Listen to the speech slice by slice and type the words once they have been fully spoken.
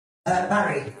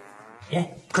Barry. Yeah?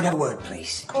 Could I have a word,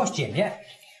 please? Of course, Jim, yeah.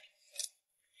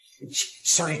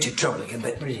 Sorry to trouble you,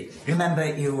 but remember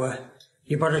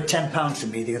you borrowed £10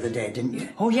 from me the other day, didn't you?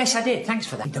 Oh, yes, I did. Thanks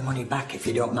for that. Need the money back if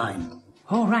you don't mind.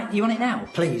 Oh, right. You want it now?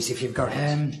 Please, if you've got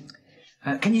it.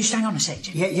 Can you just hang on a sec,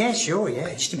 Jim? Yeah, sure, yeah.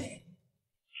 Just a minute.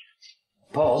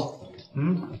 Paul?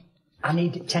 I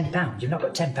need £10. You've not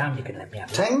got £10 you can let me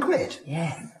have. 10 quid?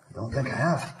 Yeah. I don't think I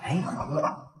have. Hey?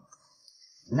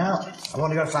 No, I've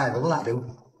only got 5. Will that do?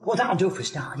 Well, that'll do for a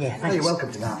start, yeah, thanks. Oh, you're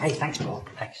welcome to that. Hey, thanks, Paul.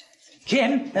 Thanks.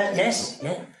 Jim? Yes,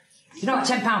 yeah. You know that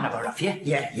 £10 I borrowed off you?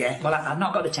 Yeah. Well, I've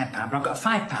not got the £10, but I've got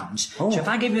 £5. Oh. So if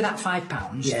I give you that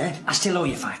 £5, yeah, I still owe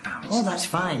you £5. Oh, that's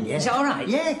fine, yeah. Is that all right?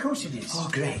 Yeah, of course it is. Oh,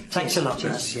 great. Thanks a lot,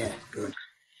 Cheers. Russ. Yeah, good.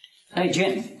 Hey,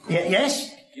 Jim. Yeah,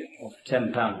 yes? You offered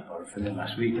 £10 I borrowed from him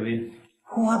last week, have you?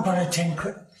 Oh, I borrowed 10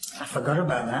 quid. I forgot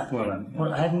about that.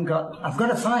 Well, I haven't got... I've got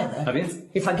a fiver. Have you?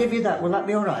 If I give you that, will that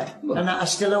be all right? Well, and I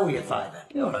still owe you a fiver.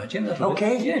 Yeah, all right, Jim.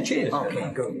 Okay? Yeah, cheers.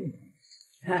 Okay, good.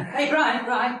 Hey,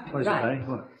 Brian. What is it, Barry?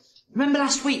 What? Remember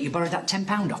last week you borrowed that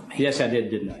 £10 off me? Yes, I did,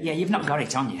 didn't I? Yeah, you've not got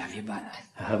it on you, have you? But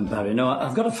I haven't, Barry. No,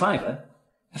 I've got a fiver.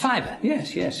 a fiver?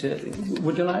 Yes.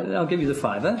 Would you like... I'll give you the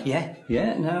fiver. Yeah.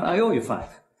 Yeah, now I owe you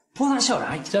 5. Well, that's all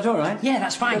right. Is that all right? Yeah,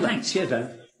 that's fine, Well, thanks. Cheers, Barry.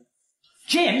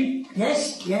 Jim?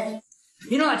 Yes, yeah.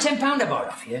 You know that £10 I borrowed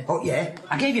off you? Oh, yeah.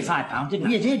 I gave you £5, didn't I?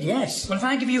 You did, yes. Well, if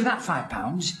I give you that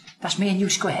 £5, that's me and you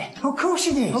square. Of course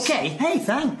it is. Okay. Hey,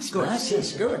 thanks. Good.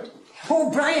 That's good.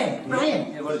 Oh, Brian.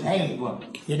 Yeah, what is it? Hey,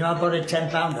 What? you know I borrowed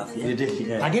 £10 off you. You did,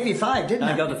 yeah. I gave you 5, didn't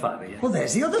I? I got the fiver, yeah. Well,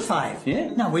 there's the other 5. Yeah.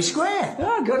 Now we're square.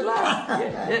 Oh, good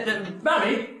lad.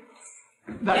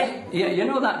 Barry, yeah, you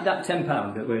know that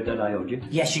 £10 that I owed you?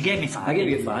 Yes, you gave me 5. I gave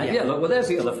you 5. Yeah, look, well, there's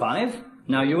the other 5.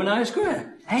 Now you and I are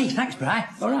square. Hey, thanks, Brian.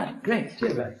 All right, great.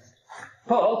 Cheers, Barry.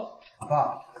 Paul?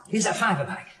 Apart. Here's that £5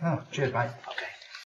 back. Oh, cheers, mate. Okay.